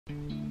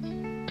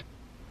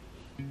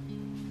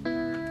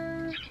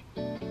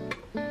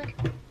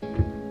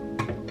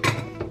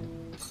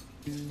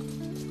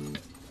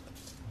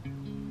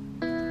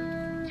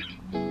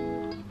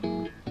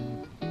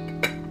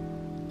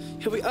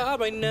we are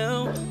right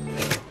now.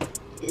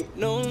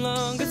 No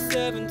longer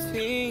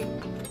 17.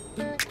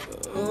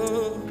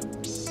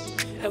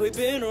 Have we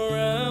been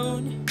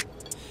around?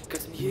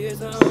 Got some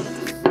years on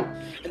us.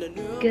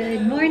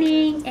 Good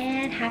morning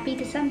and happy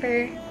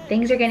December.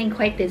 Things are getting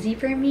quite busy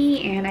for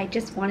me and I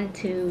just wanted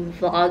to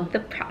vlog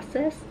the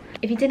process.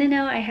 If you didn't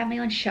know, I have my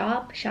own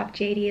shop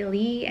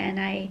𝐒𝐿𝐸, and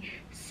I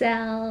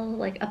sell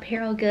like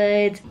apparel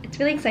goods. It's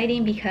really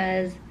exciting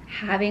because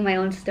having my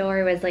own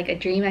store was like a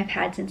dream I've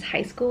had since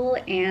high school,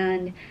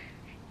 and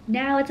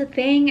now it's a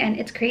thing and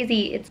it's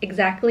crazy. It's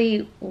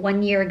exactly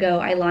 1 year ago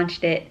I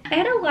launched it. I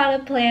had a lot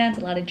of plans,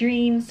 a lot of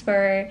dreams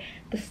for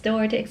the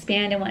store to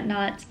expand and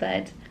whatnot,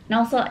 and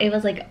also it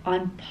was like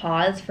on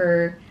pause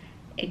for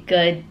a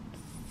good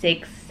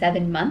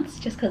 6-7 months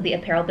just because the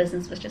apparel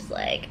business was just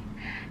like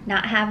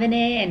not having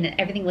it and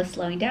everything was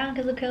slowing down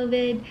because of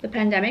COVID. The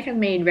pandemic has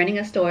made running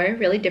a store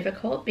really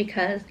difficult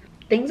because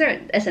things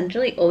are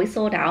essentially always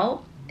sold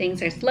out.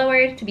 Things are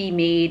slower to be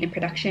made in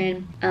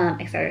production,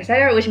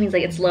 etc., which means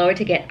like it's slower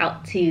to get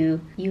out to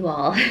you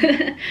all.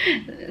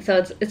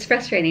 So it's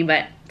frustrating,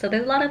 but so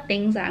there's a lot of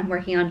things that I'm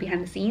working on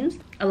behind the scenes.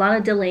 A lot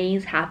of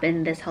delays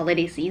happen this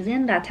holiday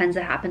season. That tends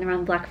to happen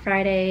around Black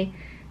Friday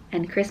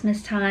and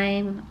Christmas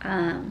time.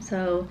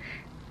 So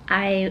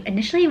I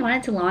initially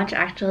wanted to launch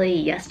actually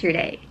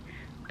yesterday,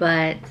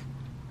 but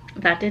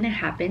that didn't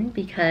happen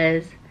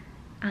because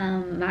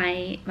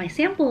my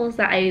samples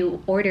that I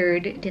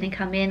ordered didn't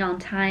come in on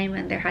time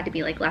and there had to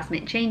be like last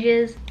minute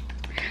changes.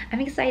 I'm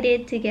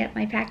excited to get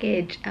my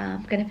package.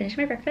 I'm gonna finish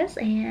my breakfast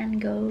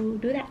and go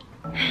do that.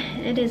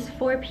 It is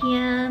 4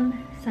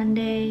 p.m.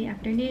 Sunday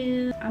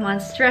afternoon. I'm on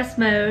stress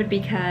mode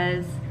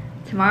because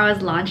tomorrow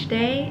is launch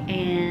day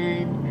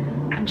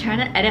and I'm trying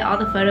to edit all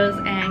the photos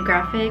and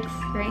graphics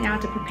right now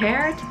to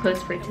prepare to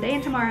post for today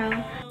and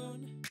tomorrow.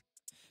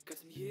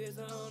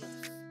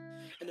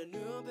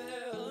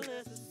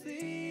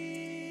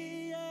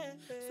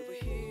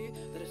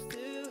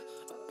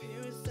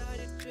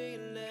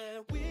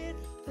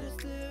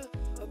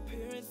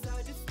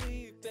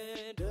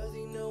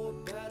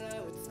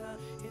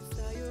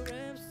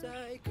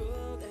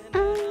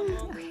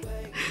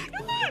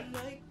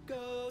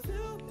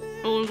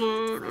 Oh my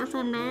god, I'm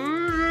so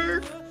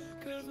nervous.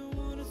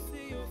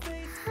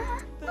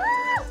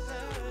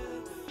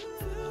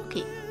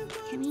 Okay,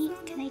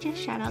 can I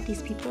just shout out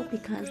these people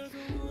because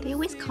they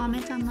always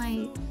comment on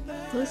my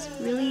posts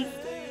really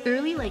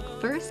early, like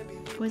first.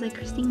 Always like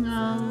Christine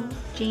Ngo,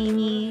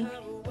 Jamie,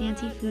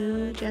 Nancy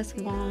Fu, Jess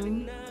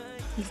Wong.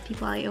 These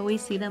people, I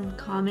always see them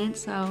comment,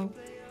 so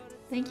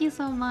thank you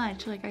so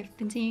much. Like I've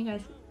been seeing you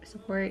guys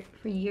support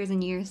for years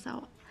and years,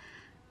 so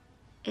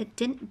it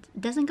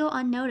doesn't go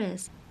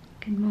unnoticed.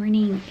 Good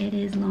morning. It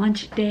is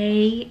launch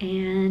day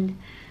and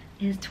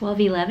it is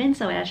 12:11,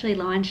 so it actually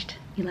launched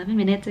 11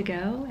 minutes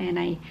ago and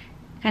I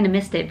kind of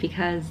missed it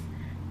because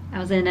I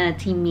was in a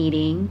team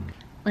meeting.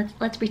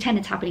 Let's pretend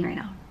it's happening right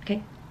now,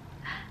 okay?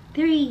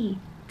 3,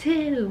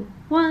 2,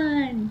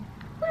 1.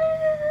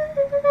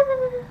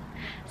 Woo!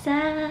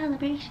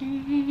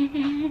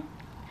 Celebration.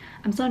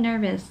 I'm so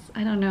nervous.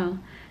 I don't know.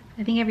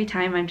 I think every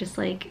time I'm just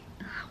like,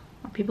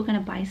 are people gonna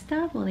buy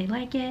stuff? Will they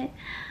like it?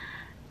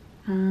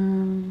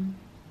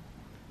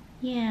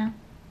 Yeah,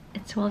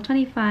 it's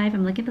 12:25.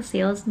 I'm looking at the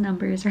sales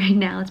numbers right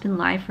now. It's been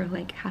live for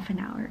like half an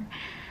hour.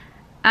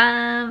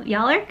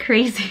 Y'all are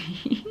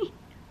crazy.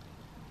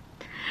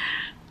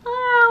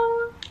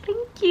 Wow,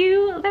 thank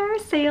you. There are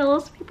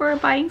sales. People are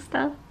buying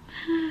stuff.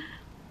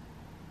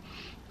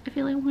 I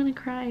feel like I want to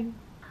cry.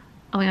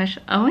 Oh my gosh.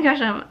 Oh my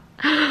gosh. My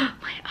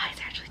eyes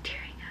are actually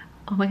tearing up.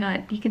 Oh my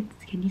god. Can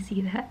you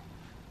see that?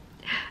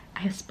 I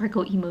have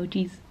sparkle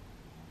emojis.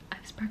 I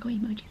have sparkle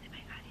emojis in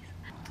my eyes.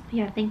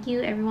 Yeah, thank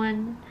you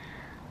everyone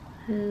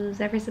who's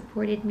ever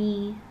supported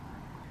me.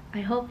 I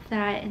hope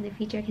that in the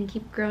future I can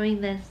keep growing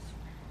this,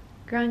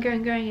 growing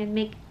and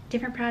make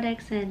different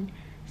products and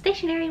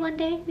stationery one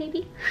day,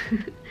 maybe.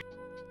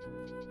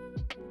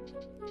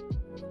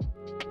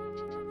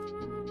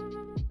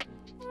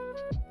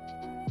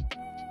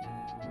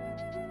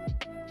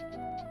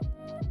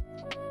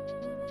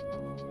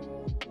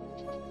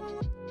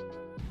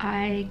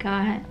 I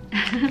got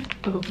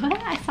boba.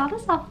 I saw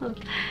this off of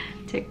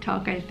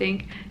TikTok, I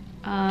think.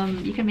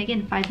 You can make it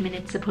in 5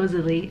 minutes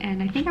supposedly,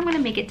 and I think I'm gonna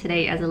make it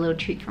today as a little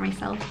treat for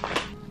myself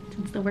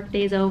since the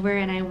workday is over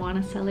and I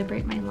want to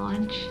celebrate my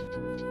launch.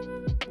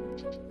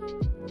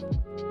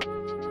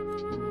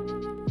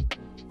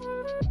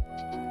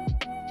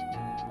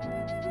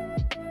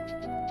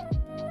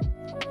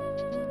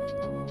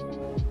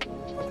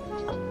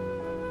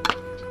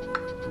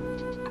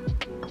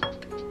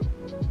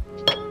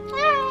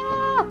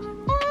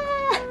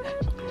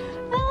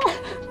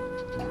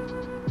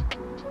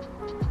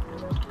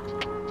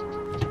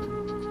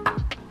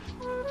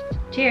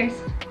 Cheers.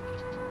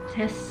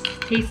 Taste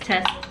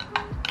test.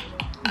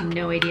 I have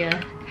no idea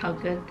how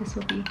good this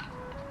will be.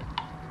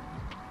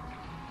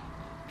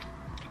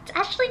 It's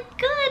actually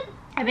good.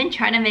 I've been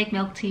trying to make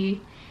milk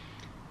tea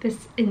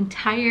this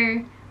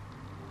entire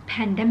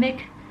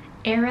pandemic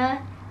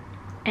era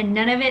and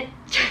none of it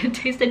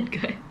tasted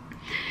good.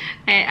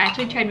 I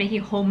actually tried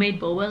making homemade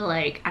boba,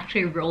 like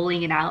actually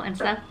rolling it out and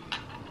stuff.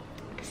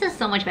 This is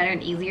so much better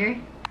and easier.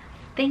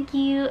 Thank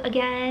you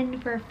again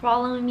for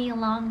following me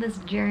along this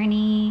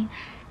journey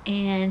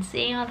and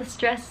seeing all the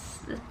stress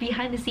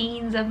behind the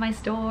scenes of my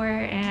store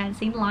and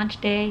seeing launch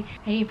day.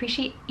 I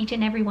appreciate each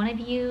and every one of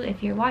you.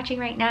 If you're watching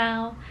right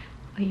now,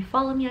 or you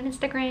follow me on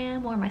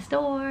Instagram or my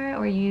store,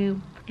 or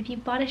if you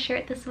bought a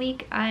shirt this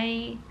week,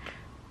 I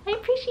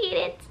appreciate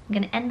it. I'm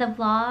gonna end the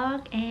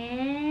vlog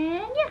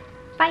and yeah,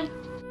 bye.